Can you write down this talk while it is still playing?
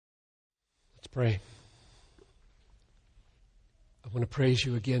Pray. I want to praise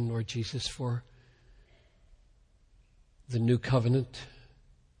you again, Lord Jesus, for the new covenant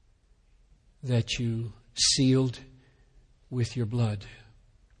that you sealed with your blood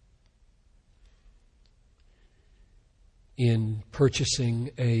in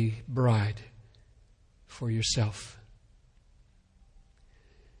purchasing a bride for yourself.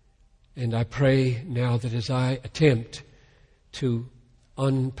 And I pray now that as I attempt to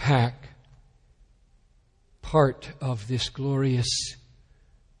unpack part of this glorious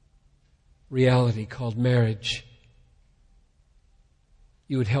reality called marriage,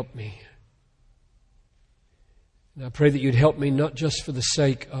 you would help me. And I pray that you'd help me not just for the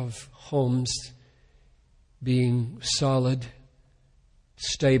sake of homes being solid,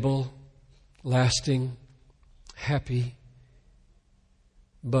 stable, lasting, happy,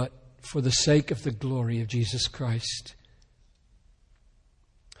 but for the sake of the glory of Jesus Christ,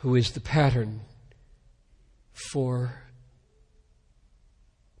 who is the pattern for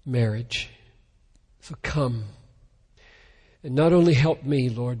marriage. So come and not only help me,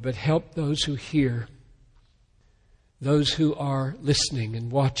 Lord, but help those who hear, those who are listening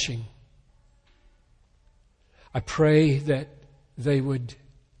and watching. I pray that they would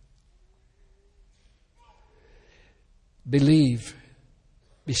believe,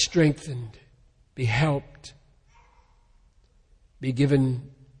 be strengthened, be helped, be given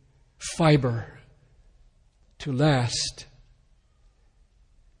fiber to last,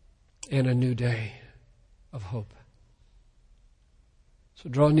 and a new day of hope. So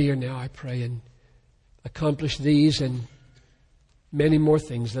draw near now, I pray, and accomplish these and many more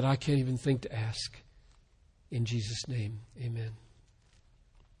things that I can't even think to ask. In Jesus' name, amen.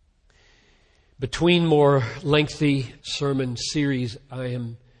 Between more lengthy sermon series, I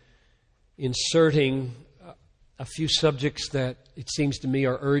am inserting a few subjects that it seems to me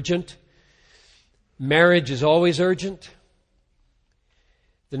are urgent. Marriage is always urgent.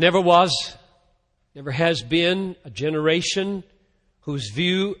 There never was, never has been a generation whose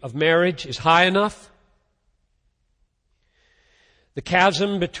view of marriage is high enough. The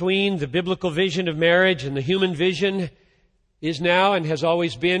chasm between the biblical vision of marriage and the human vision is now and has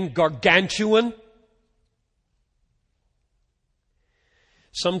always been gargantuan.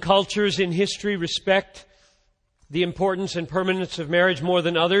 Some cultures in history respect the importance and permanence of marriage more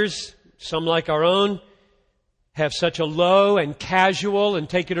than others. Some, like our own, have such a low and casual and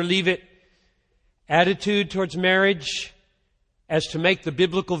take it or leave it attitude towards marriage as to make the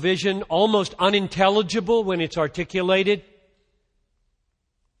biblical vision almost unintelligible when it's articulated.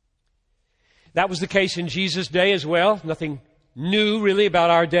 That was the case in Jesus' day as well. Nothing new really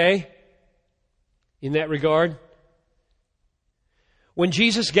about our day in that regard. When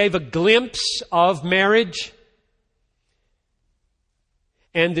Jesus gave a glimpse of marriage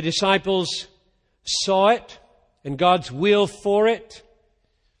and the disciples saw it and God's will for it,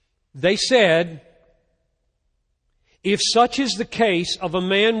 they said, if such is the case of a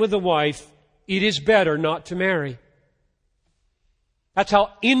man with a wife, it is better not to marry. That's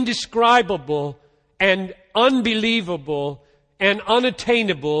how indescribable and unbelievable and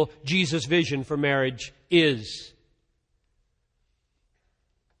unattainable Jesus' vision for marriage is.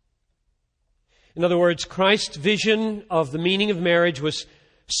 In other words, Christ's vision of the meaning of marriage was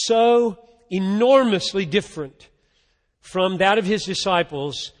so enormously different from that of His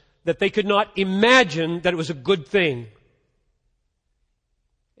disciples that they could not imagine that it was a good thing.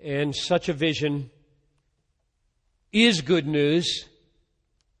 And such a vision is good news,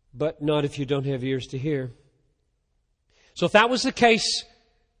 but not if you don't have ears to hear. So if that was the case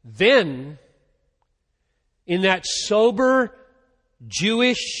then, in that sober,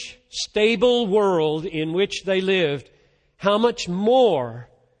 Jewish, stable world in which they lived, how much more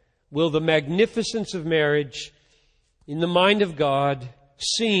will the magnificence of marriage in the mind of God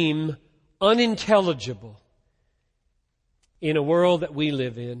seem unintelligible in a world that we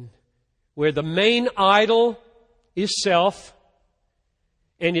live in, where the main idol is self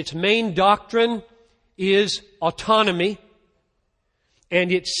and its main doctrine is autonomy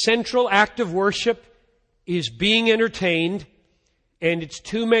and its central act of worship is being entertained, and its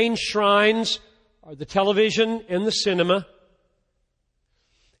two main shrines are the television and the cinema,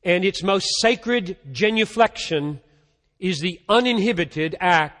 and its most sacred genuflection is the uninhibited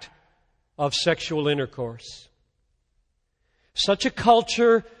act of sexual intercourse. Such a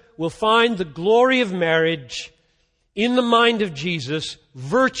culture will find the glory of marriage in the mind of Jesus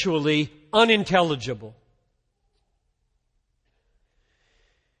virtually unintelligible.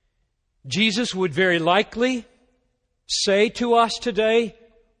 Jesus would very likely say to us today,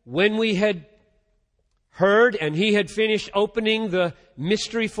 when we had heard and He had finished opening the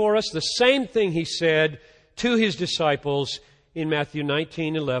mystery for us, the same thing He said to His disciples in Matthew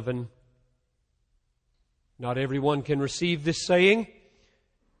 19:11. Not everyone can receive this saying,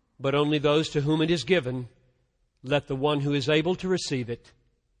 but only those to whom it is given. Let the one who is able to receive it,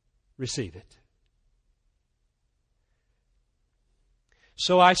 receive it.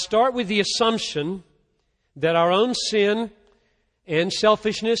 So I start with the assumption that our own sin and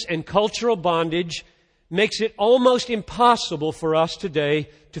selfishness and cultural bondage makes it almost impossible for us today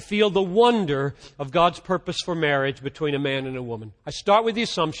to feel the wonder of God's purpose for marriage between a man and a woman. I start with the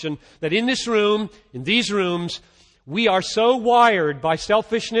assumption that in this room, in these rooms, we are so wired by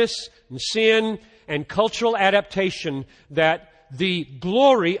selfishness and sin and cultural adaptation that the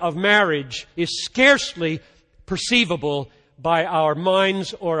glory of marriage is scarcely perceivable by our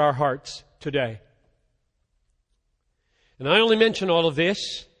minds or our hearts today. And I only mention all of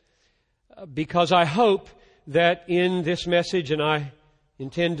this because I hope that in this message, and I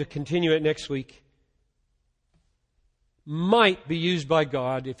intend to continue it next week, might be used by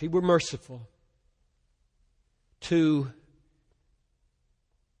God, if He were merciful, to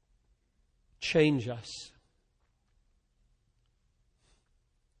change us.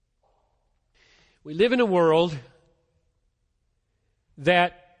 We live in a world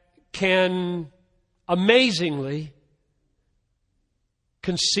that can amazingly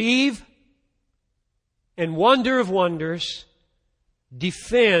conceive and wonder of wonders,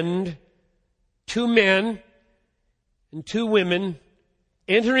 defend two men and two women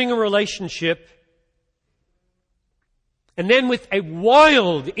entering a relationship, and then with a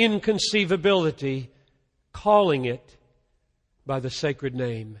wild inconceivability calling it by the sacred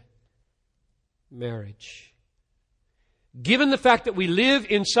name, marriage. Given the fact that we live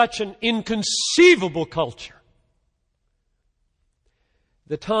in such an inconceivable culture,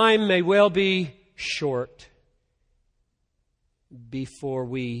 the time may well be short before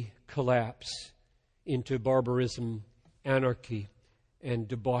we collapse into barbarism, anarchy, and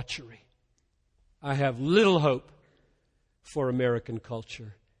debauchery. I have little hope for American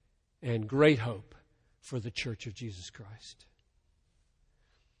culture and great hope for the Church of Jesus Christ.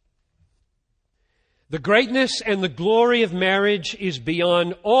 The greatness and the glory of marriage is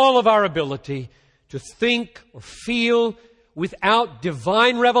beyond all of our ability to think or feel without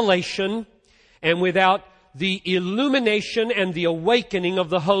divine revelation and without the illumination and the awakening of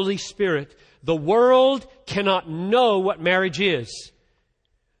the Holy Spirit. The world cannot know what marriage is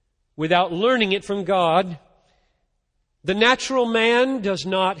without learning it from God. The natural man does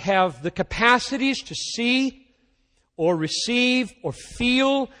not have the capacities to see or receive or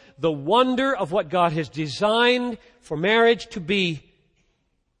feel the wonder of what God has designed for marriage to be.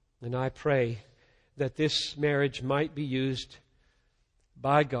 And I pray that this marriage might be used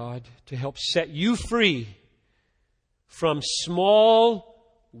by God to help set you free from small,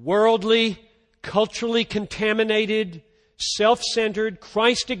 worldly, culturally contaminated, self-centered,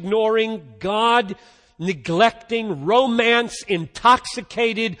 Christ-ignoring, God-neglecting,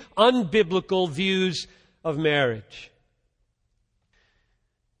 romance-intoxicated, unbiblical views of marriage.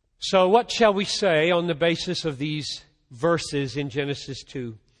 So what shall we say on the basis of these verses in Genesis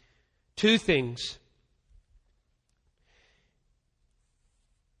 2? Two things.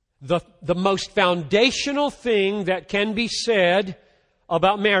 The most foundational thing that can be said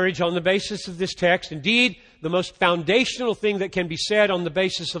about marriage on the basis of this text, indeed, the most foundational thing that can be said on the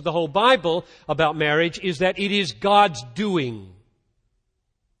basis of the whole Bible about marriage, is that it is God's doing.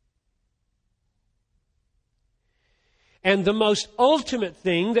 And the most ultimate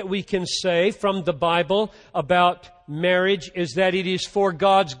thing that we can say from the Bible about marriage is that it is for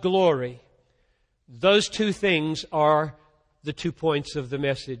God's glory. Those two things are the 2 points of the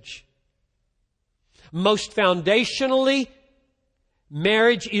message. Most foundationally,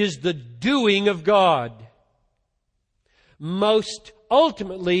 marriage is the doing of God. Most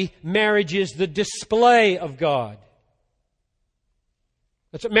ultimately, marriage is the display of God.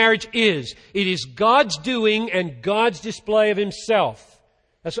 That's what marriage is. It is God's doing and God's display of Himself.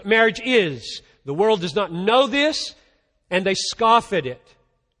 That's what marriage is. The world does not know this, and they scoff at it,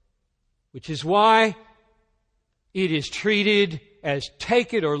 which is why it is treated as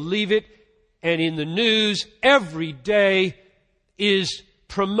take it or leave it, and in the news every day is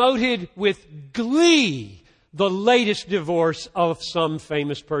promoted with glee the latest divorce of some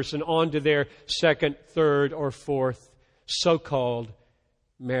famous person onto their second, third, or fourth so-called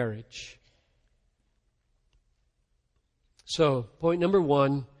marriage. So, point number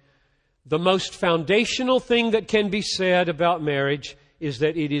one, the most foundational thing that can be said about marriage is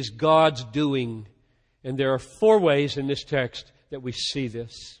that it is God's doing. And there are 4 ways in this text that we see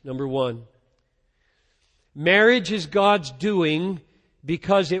this. Number one, Marriage is God's doing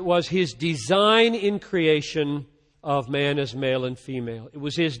because it was His design in creation of man as male and female. It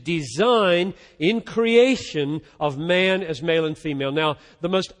was His design in creation of man as male and female. Now, the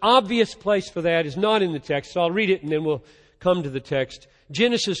most obvious place for that is not in the text, so I'll read it and then we'll come to the text.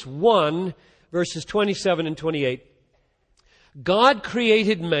 Genesis 1, verses 27 and 28. God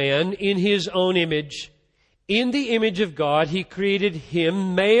created man in His own image. In the image of God, He created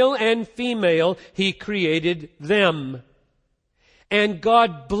him, male and female, He created them. And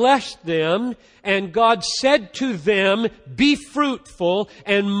God blessed them, and God said to them, "Be fruitful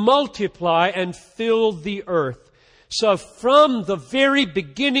and multiply and fill the earth." So from the very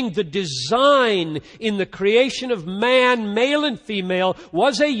beginning, the design in the creation of man, male and female,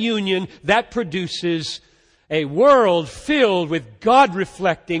 was a union that produces a world filled with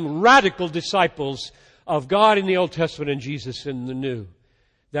God-reflecting, radical disciples of God in the Old Testament and Jesus in the New.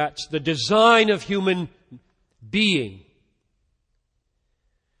 That's the design of human being.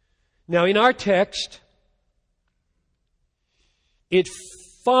 Now, in our text, it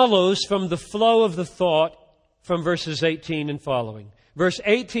follows from the flow of the thought from verses 18 and following. Verse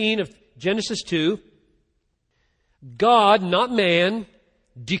 18 of Genesis 2, God, not man,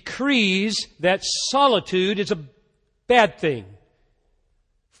 decrees that solitude is a bad thing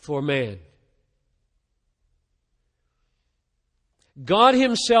for man. God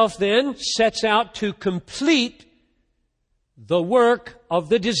Himself then sets out to complete the work of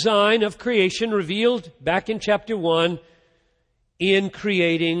the design of creation revealed back in chapter 1 in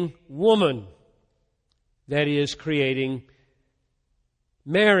creating woman. That is, creating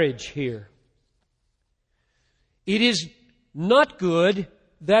marriage here. It is not good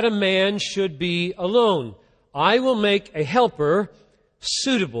that a man should be alone. I will make a helper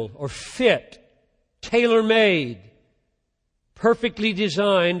suitable or fit, tailor-made, perfectly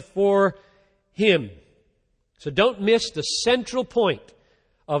designed for him. So don't miss the central point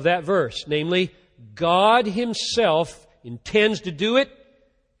of that verse, namely, God Himself intends to do it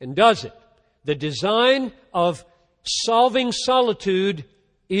and does it. The design of solving solitude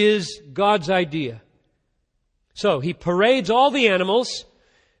is God's idea. So He parades all the animals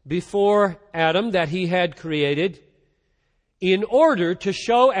before Adam that He had created in order to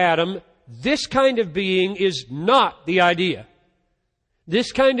show Adam this kind of being is not the idea.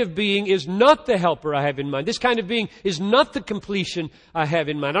 This kind of being is not the helper I have in mind. This kind of being is not the completion I have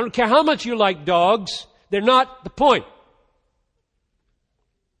in mind. I don't care how much you like dogs. They're not the point.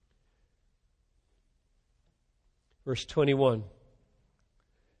 Verse 21.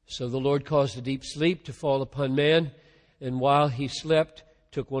 So the Lord caused a deep sleep to fall upon man, and while he slept,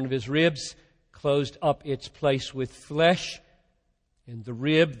 took one of his ribs, closed up its place with flesh, and the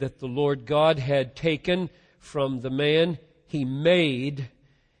rib that the Lord God had taken from the man, He made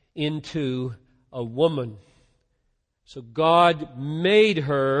into a woman. So God made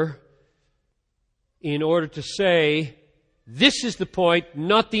her in order to say, this is the point,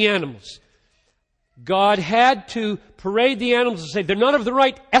 not the animals. God had to parade the animals and say, they're not of the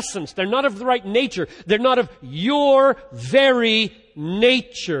right essence, they're not of the right nature, they're not of your very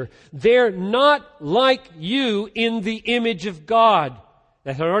nature. They're not like you in the image of God.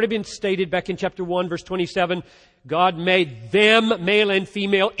 That had already been stated back in chapter 1, verse 27. God made them, male and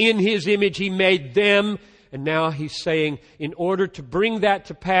female, in His image. He made them. And now He's saying, in order to bring that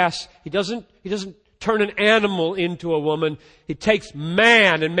to pass, He doesn't turn an animal into a woman. He takes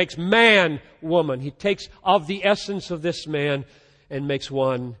man and makes man woman. He takes of the essence of this man and makes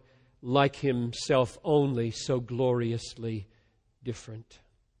one like himself only, so gloriously different.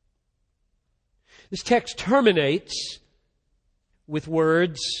 This text terminates with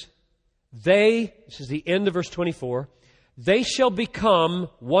words, this is the end of verse 24, they shall become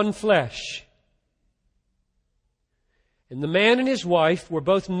one flesh. And the man and his wife were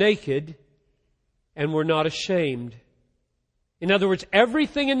both naked and were not ashamed. In other words,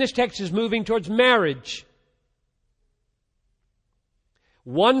 everything in this text is moving towards marriage.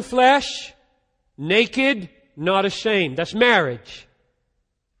 One flesh, naked, not ashamed. That's marriage.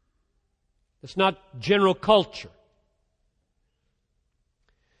 That's not general culture.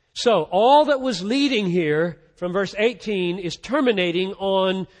 So, all that was leading here from verse 18 is terminating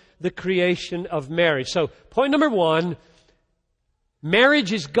on the creation of marriage. So, point number one,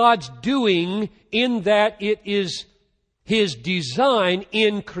 marriage is God's doing in that it is His design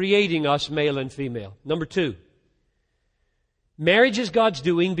in creating us male and female. Number two, marriage is God's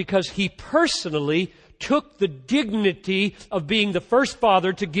doing because He personally took the dignity of being the first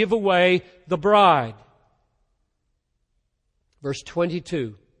father to give away the bride. Verse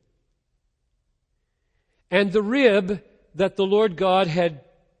 22. And the rib that the Lord God had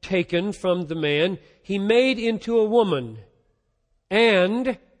taken from the man, He made into a woman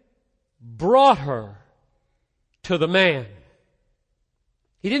and brought her to the man.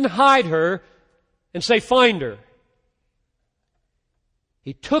 He didn't hide her and say, find her.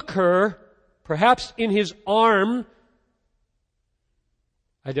 He took her, perhaps in His arm.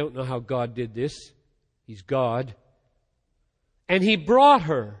 I don't know how God did this. He's God. And He brought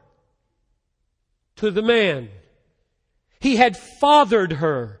her to the man. He had fathered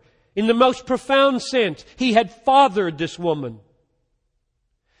her in the most profound sense. He had fathered this woman.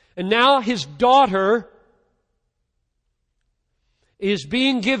 And now his daughter is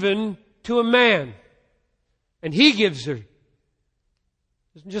being given to a man. And he gives her.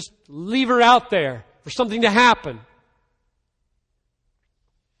 Doesn't just leave her out there for something to happen.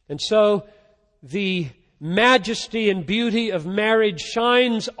 And so the majesty and beauty of marriage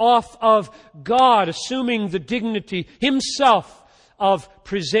shines off of God, assuming the dignity Himself of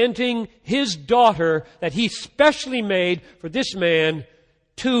presenting His daughter that He specially made for this man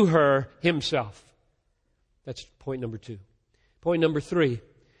to her Himself. That's point number 2. Point number 3.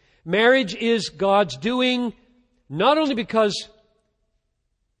 Marriage is God's doing, not only because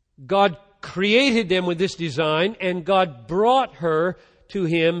God created them with this design and God brought her to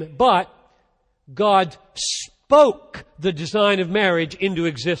Him, but God spoke the design of marriage into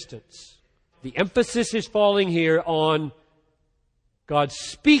existence. The emphasis is falling here on God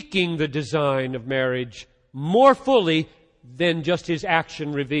speaking the design of marriage more fully than just His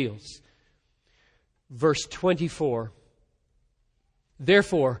action reveals. Verse 24.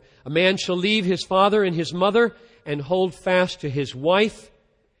 Therefore, a man shall leave his father and his mother and hold fast to his wife,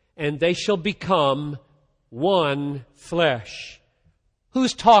 and they shall become one flesh.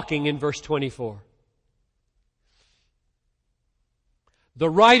 Who's talking in verse 24? The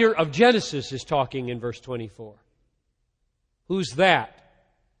writer of Genesis is talking in verse 24. Who's that?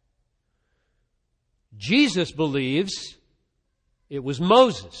 Jesus believes it was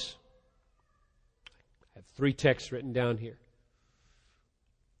Moses. I have 3 texts written down here.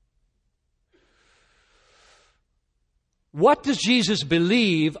 What does Jesus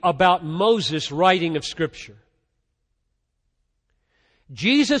believe about Moses' writing of Scripture?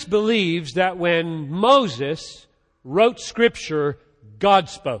 Jesus believes that when Moses wrote Scripture, God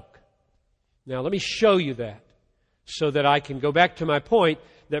spoke. Now let me show you that so that I can go back to my point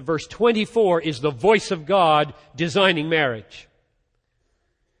that verse 24 is the voice of God designing marriage.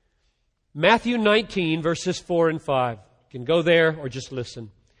 Matthew 19 verses 4 and 5. You can go there or just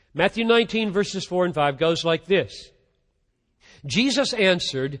listen. Matthew 19 verses 4 and 5 goes like this. Jesus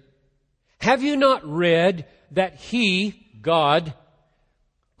answered, have you not read that He, God,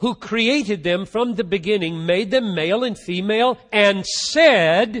 who created them from the beginning, made them male and female, and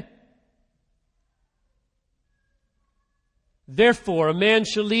said, therefore a man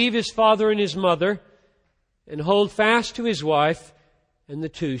shall leave his father and his mother, and hold fast to his wife, and the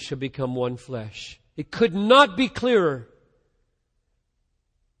two shall become one flesh. It could not be clearer.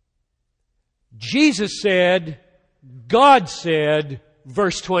 Jesus said, God said,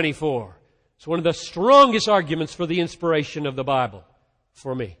 verse 24. It's one of the strongest arguments for the inspiration of the Bible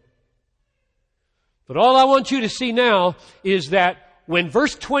for me. But all I want you to see now is that when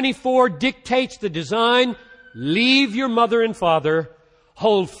verse 24 dictates the design, leave your mother and father,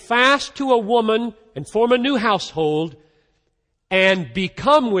 hold fast to a woman and form a new household, and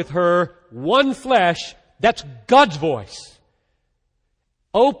become with her one flesh, that's God's voice.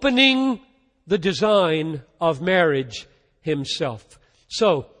 Opening the design of marriage Himself.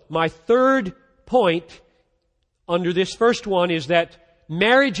 So, my third point under this first one is that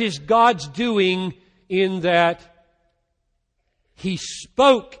marriage is God's doing in that He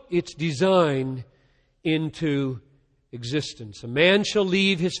spoke its design into existence. A man shall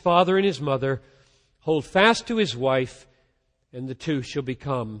leave his father and his mother, hold fast to his wife, and the two shall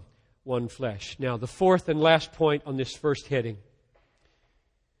become one flesh. Now, the fourth and last point on this first heading.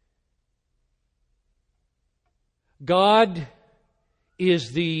 God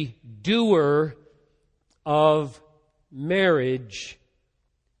is the doer of marriage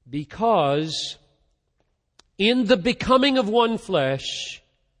because in the becoming of one flesh,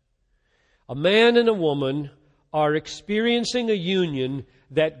 a man and a woman are experiencing a union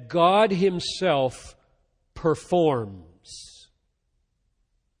that God Himself performs.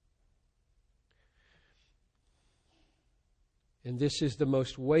 And this is the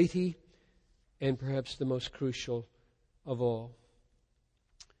most weighty and perhaps the most crucial of all.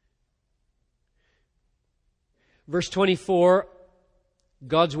 Verse 24,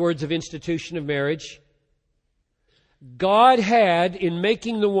 God's words of institution of marriage. God had, in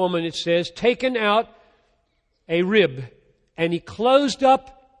making the woman, it says, taken out a rib, and He closed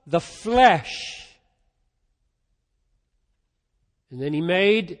up the flesh And then He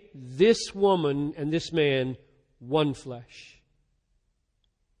made this woman and this man one flesh.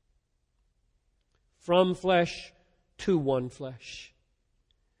 From flesh to one flesh.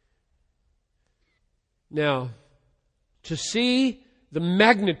 Now, to see the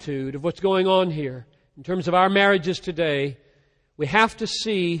magnitude of what's going on here in terms of our marriages today, we have to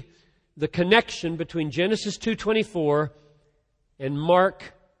see the connection between Genesis 2:24 and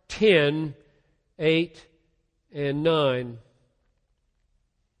Mark 10:8 and 9.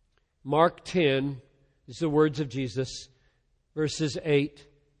 Mark 10 is the words of Jesus, verses 8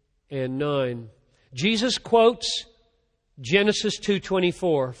 and 9. Jesus quotes Genesis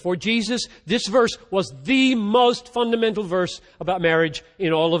 2:24. For Jesus, this verse was the most fundamental verse about marriage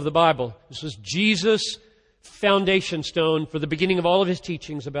in all of the Bible. This was Jesus' foundation stone for the beginning of all of His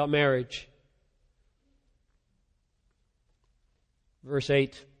teachings about marriage. Verse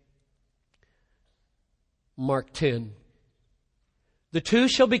 8, Mark 10. The two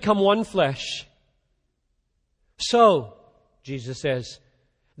shall become one flesh. So, Jesus says,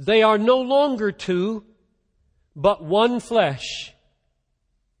 they are no longer two, but one flesh.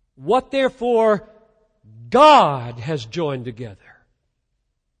 What therefore God has joined together,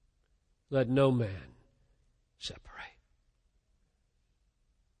 let no man separate.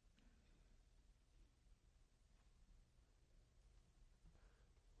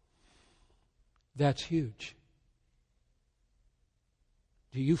 That's huge.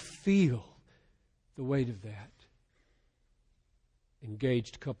 Do you feel the weight of that?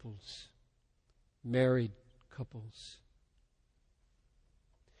 Engaged couples, married couples.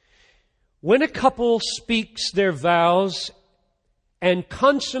 When a couple speaks their vows and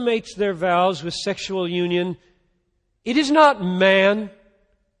consummates their vows with sexual union, it is not man,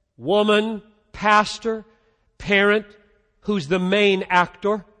 woman, pastor, parent who's the main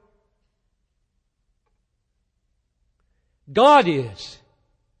actor. God is.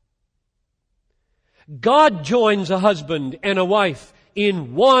 God joins a husband and a wife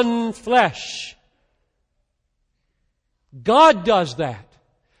in one flesh. God does that.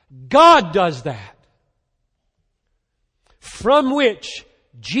 God does that. From which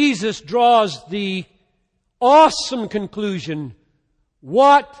Jesus draws the awesome conclusion,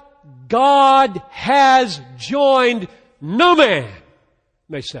 what God has joined, no man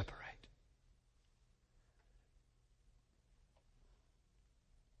may separate.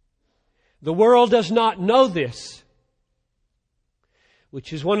 The world does not know this,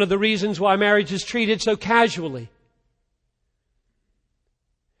 which is one of the reasons why marriage is treated so casually.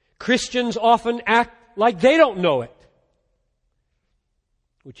 Christians often act like they don't know it,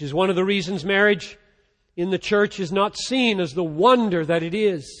 which is one of the reasons marriage in the church is not seen as the wonder that it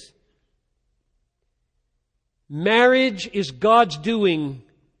is. Marriage is God's doing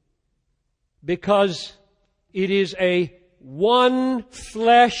because it is a one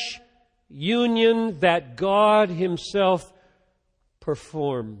flesh union that God Himself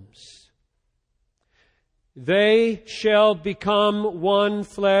performs. They shall become one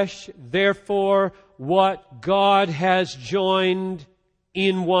flesh, therefore what God has joined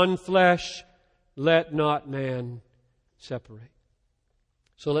in one flesh, let not man separate.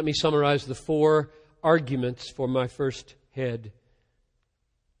 So let me summarize the 4 arguments for my first head.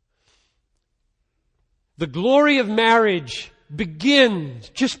 The glory of marriage begins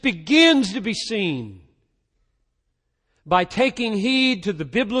to be seen by taking heed to the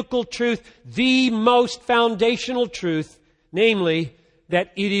biblical truth, the most foundational truth, namely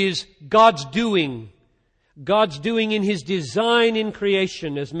that it is God's doing. God's doing in His design in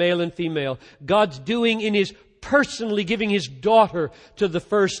creation as male and female. God's doing in His personally giving His daughter to the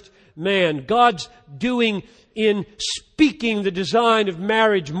first man. God's doing in speaking the design of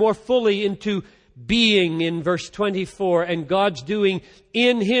marriage more fully into being in verse 24, and God's doing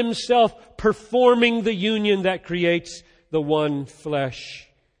in Himself performing the union that creates the one flesh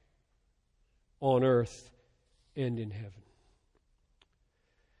on earth and in heaven.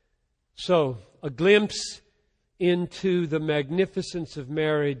 So, a glimpse into the magnificence of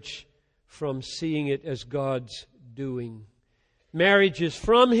marriage from seeing it as God's doing. Marriage is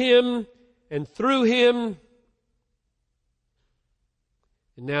from Him and through Him.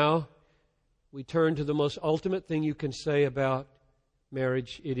 And now, we turn to the most ultimate thing you can say about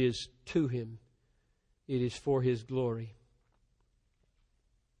marriage. It is to Him. It is for His glory.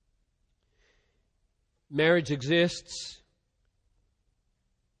 Marriage exists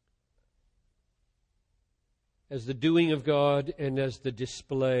as the doing of God and as the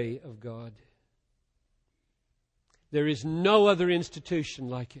display of God. There is no other institution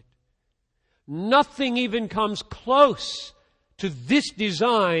like it. Nothing even comes close to this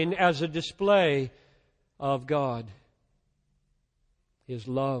design as a display of God. His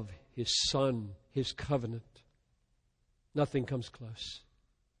love, His Son, His covenant. Nothing comes close.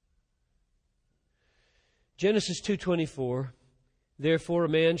 Genesis 2:24, therefore a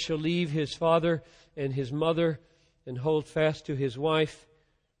man shall leave his father and his mother and hold fast to his wife,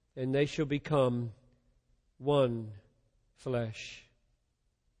 and they shall become one flesh.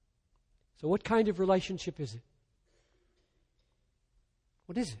 So what kind of relationship is it?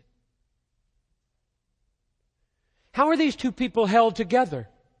 What is it? How are these two people held together?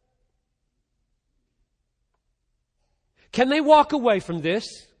 Can they walk away from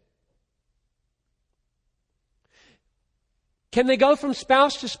this? Can they go from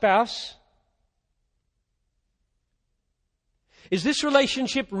spouse to spouse? Is this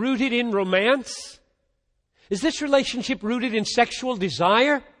relationship rooted in romance? Is this relationship rooted in sexual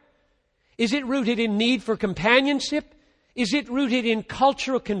desire? Is it rooted in need for companionship? Is it rooted in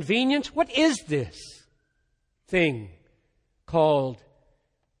cultural convenience? What is this thing called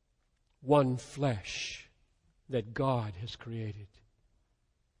one flesh that God has created?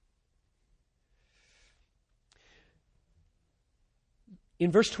 In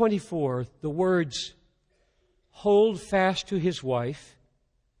verse 24, the words, hold fast to his wife,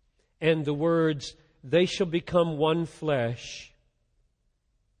 and the words, they shall become one flesh,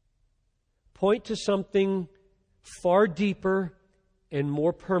 point to something far deeper and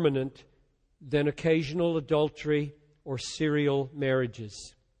more permanent than occasional adultery or serial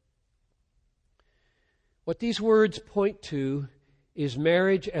marriages. What these words point to is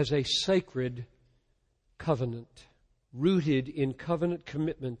marriage as a sacred covenant, rooted in covenant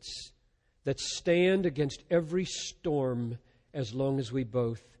commitments that stand against every storm as long as we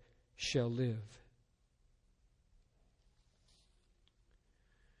both shall live.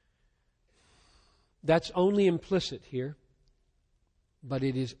 That's only implicit here, but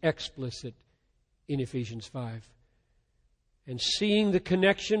it is explicit in Ephesians 5. And seeing the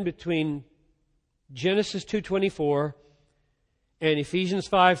connection between Genesis 2:24 and Ephesians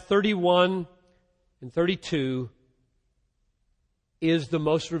 5:31 and 32 is the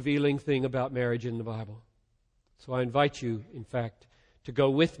most revealing thing about marriage in the Bible. So I invite you, in fact, to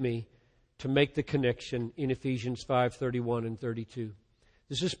go with me to make the connection in Ephesians 5:31 and 32.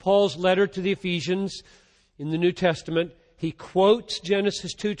 This is Paul's letter to the Ephesians in the New Testament. He quotes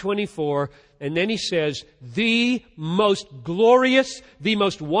Genesis 2:24, and then he says, the most glorious, the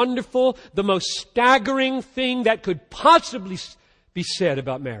most wonderful, the most staggering thing that could possibly be said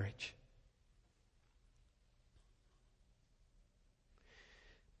about marriage.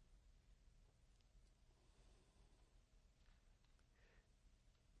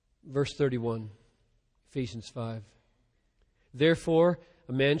 Verse 31, Ephesians 5. Therefore,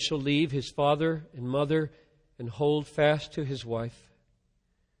 a man shall leave his father and mother and hold fast to his wife,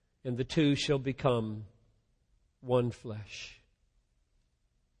 and the two shall become one flesh.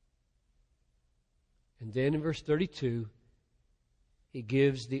 And then in verse 32, he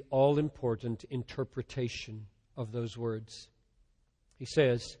gives the all-important interpretation of those words. He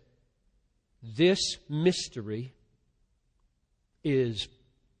says, this mystery is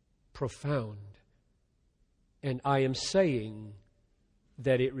profound, and I am saying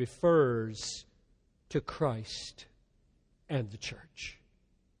that it refers to Christ and the church.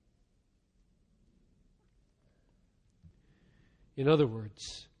 In other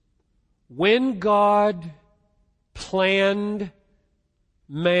words, when God planned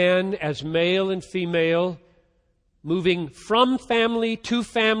man as male and female, moving from family to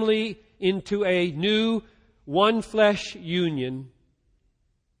family into a new one flesh union,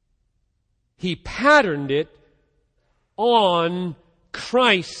 He patterned it on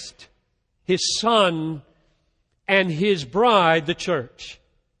Christ, His Son, and His bride, the church.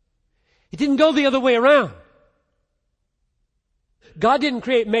 It didn't go the other way around. God didn't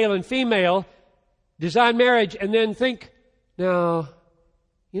create male and female, design marriage, and then think, now,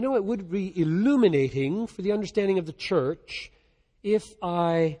 it would be illuminating for the understanding of the church if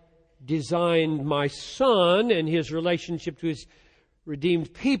I designed my Son and His relationship to His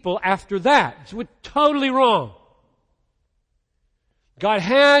redeemed people after that. It's totally wrong. God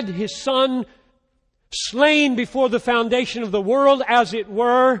had His Son slain before the foundation of the world, as it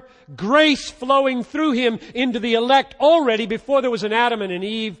were, grace flowing through Him into the elect already before there was an Adam and an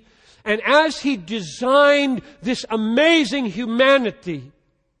Eve. And as He designed this amazing humanity,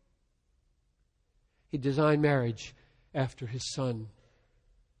 He designed marriage after His Son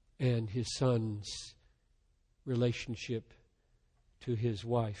and His Son's relationship to His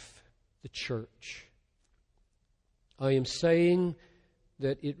wife, the church. I am saying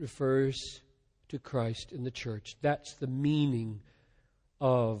that it refers to Christ and the church. That's the meaning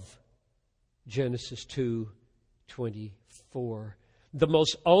of Genesis 2:24. The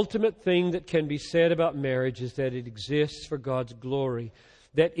most ultimate thing that can be said about marriage is that it exists for God's glory,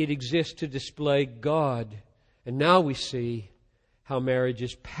 that it exists to display God. And now we see how marriage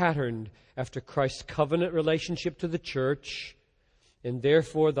is patterned after Christ's covenant relationship to the church, and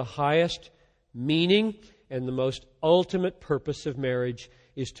therefore the highest meaning and the most ultimate purpose of marriage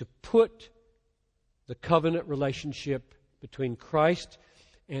is to put the covenant relationship between Christ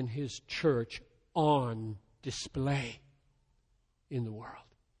and His church on display in the world.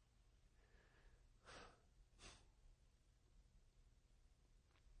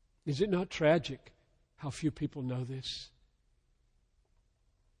 Is it not tragic how few people know this?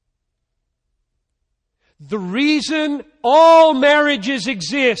 The reason all marriages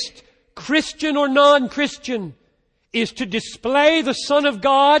exist, Christian or non-Christian, is to display the Son of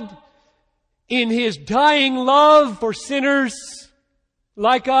God in His dying love for sinners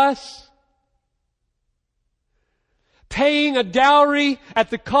like us, paying a dowry at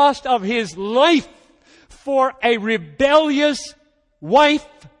the cost of His life for a rebellious wife,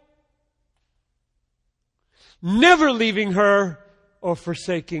 never leaving her or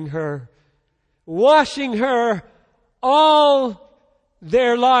forsaking her, washing her all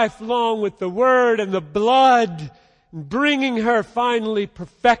their life long with the Word and the blood, bringing her finally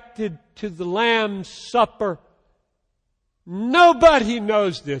perfected to the Lamb's Supper. Nobody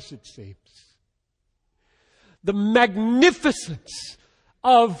knows this, it seems. The magnificence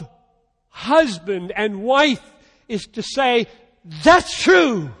of husband and wife is to say, that's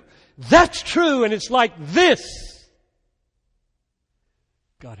true, and it's like this.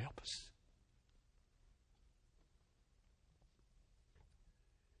 God help us.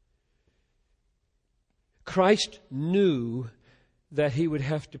 Christ knew that He would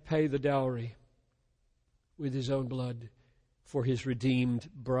have to pay the dowry with His own blood for His redeemed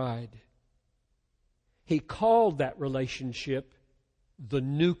bride. He called that relationship the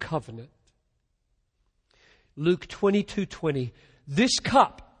New Covenant. Luke 22:20. This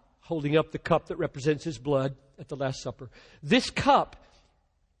cup, holding up the cup that represents His blood at the Last Supper, this cup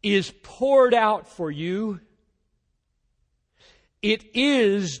is poured out for you. It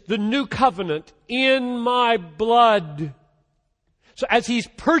is the new covenant in my blood. So as He's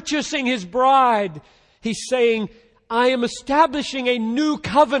purchasing His bride, He's saying, I am establishing a new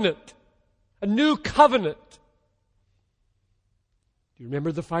covenant. A new covenant. Do you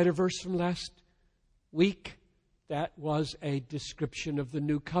remember the fighter verse from last week? That was a description of the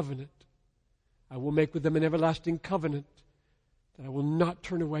new covenant. I will make with them an everlasting covenant, that I will not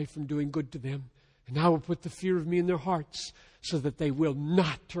turn away from doing good to them. And I will put the fear of me in their hearts, so that they will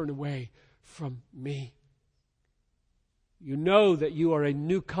not turn away from me. You know that you are a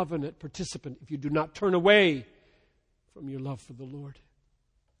new covenant participant if you do not turn away from your love for the Lord.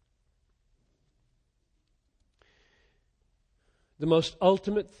 The most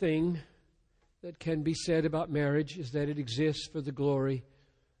ultimate thing that can be said about marriage is that it exists for the glory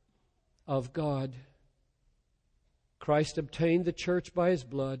of God. Christ obtained the church by His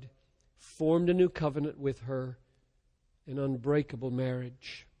blood, formed a new covenant with her, an unbreakable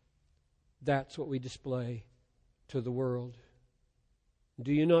marriage. That's what we display to the world.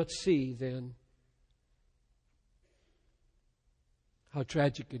 Do you not see, then, how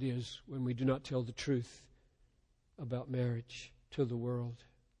tragic it is when we do not tell the truth about marriage to the world?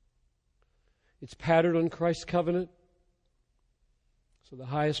 It's patterned on Christ's covenant. So the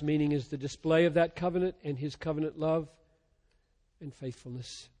highest meaning is the display of that covenant and His covenant love and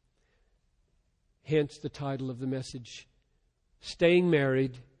faithfulness. Hence the title of the message. Staying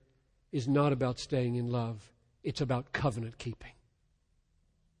married is not about staying in love. It's about covenant keeping.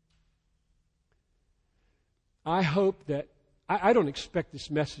 I hope that, I don't expect this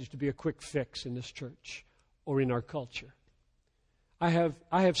message to be a quick fix in this church or in our culture. I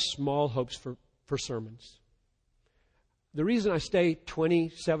have small hopes for sermons. The reason I stay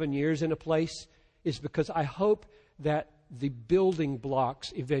 27 years in a place is because I hope that the building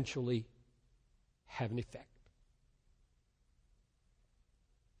blocks eventually have an effect.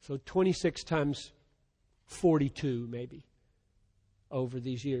 So 26 times 42 maybe over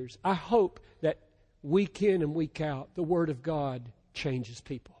these years. I hope that week in and week out the Word of God changes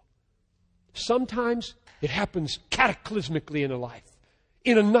people. Sometimes it happens cataclysmically in a life,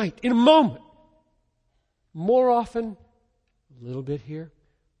 in a night, in a moment. More often, a little bit here,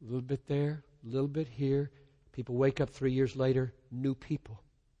 a little bit there, a little bit here. People wake up 3 years later, new people.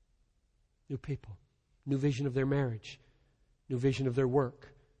 New people. New vision of their marriage. New vision of their work.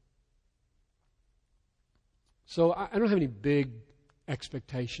 So I don't have any big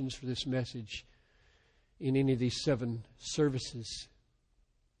expectations for this message in any of these 7 services.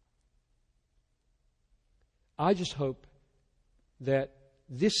 I just hope that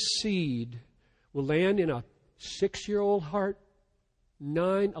this seed will land in a 6-year-old heart,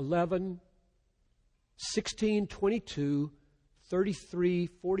 9, 11, 16, 22, 33,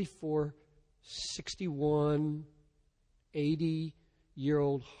 44, 61,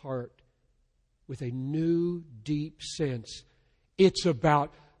 80-year-old heart with a new, deep sense. It's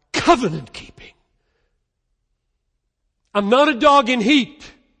about covenant keeping. I'm not a dog in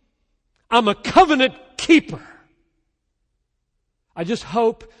heat. I'm a covenant keeper. I just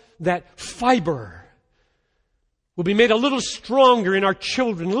hope that fiber will be made a little stronger in our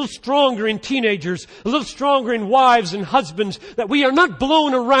children, a little stronger in teenagers, a little stronger in wives and husbands, that we are not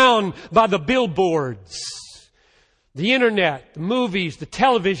blown around by the billboards, the internet, the movies, the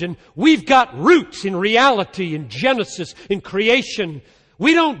television. We've got roots in reality, in Genesis, in creation.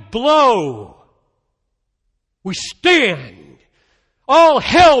 We don't blow. We stand. All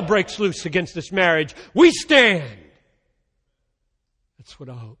hell breaks loose against this marriage. We stand. That's what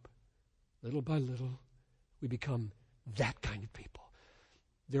I hope. Little by little, we become that kind of people.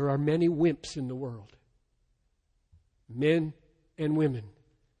 There are many wimps in the world. Men and women.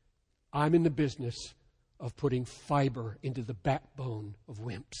 I'm in the business of putting fiber into the backbone of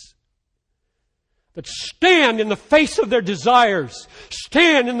wimps. But stand in the face of their desires.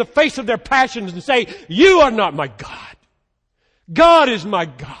 Stand in the face of their passions and say, you are not my God. God is my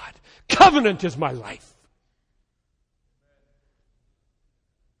God. Covenant is my life.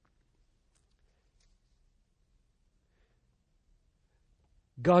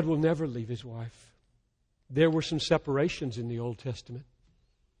 God will never leave His wife. There were some separations in the Old Testament.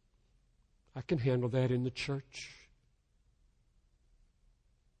 I can handle that in the church.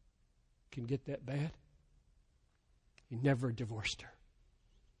 Can get that bad? He never divorced her.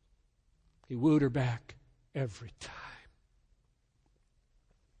 He wooed her back every time.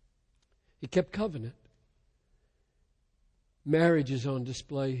 He kept covenant. Marriage is on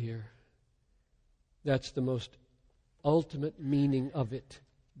display here. That's the most ultimate meaning of it.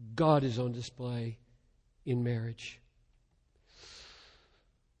 God is on display in marriage.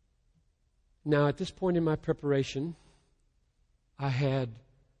 Now, at this point in my preparation, I had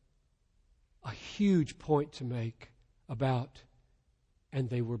a huge point to make about, and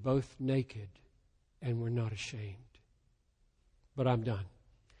they were both naked and were not ashamed. But I'm done.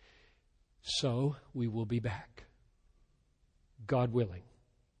 So, we will be back, God willing,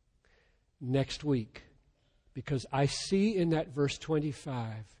 next week. Because I see in that verse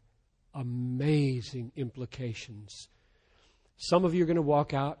 25 amazing implications. Some of you are going to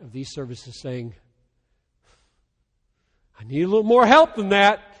walk out of these services saying, I need a little more help than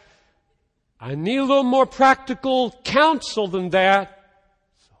that. I need a little more practical counsel than that.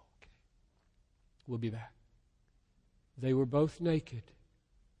 So, okay. We'll be back. They were both naked,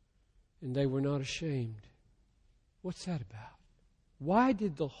 and they were not ashamed. What's that about? Why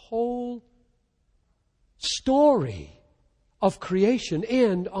did the whole story of creation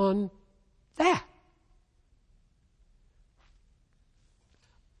end on that?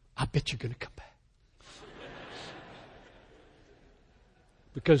 I bet you're going to come back.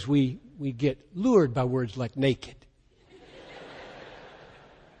 Because we get lured by words like naked,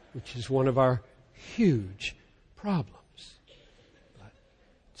 which is one of our huge problems. But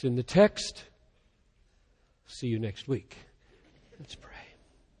it's in the text. See you next week. Let's pray.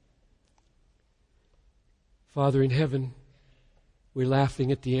 Father in heaven, we're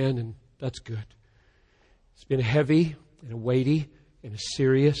laughing at the end, and that's good. It's been a heavy and a weighty and a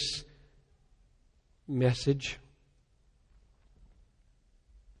serious message.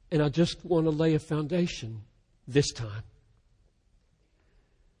 And I just want to lay a foundation this time.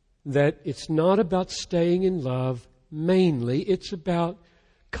 That it's not about staying in love mainly. It's about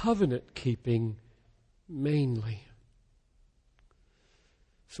covenant keeping mainly.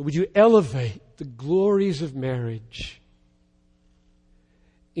 So would you elevate the glories of marriage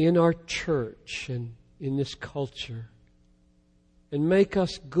in our church and in this culture, and make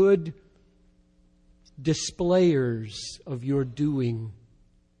us good displayers of your doing,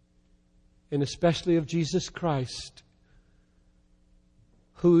 and especially of Jesus Christ,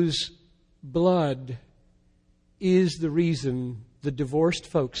 whose blood is the reason the divorced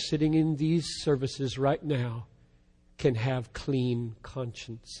folks sitting in these services right now can have clean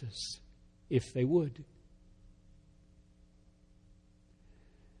consciences, if they would.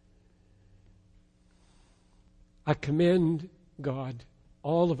 I commend, God,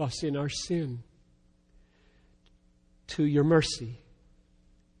 all of us in our sin to your mercy.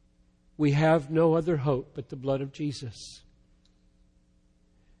 We have no other hope but the blood of Jesus,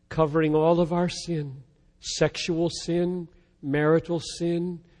 covering all of our sin, sexual sin, marital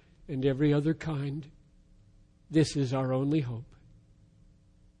sin, and every other kind. This is our only hope.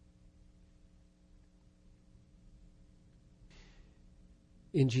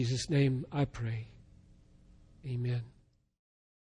 In Jesus' name I pray. Amen.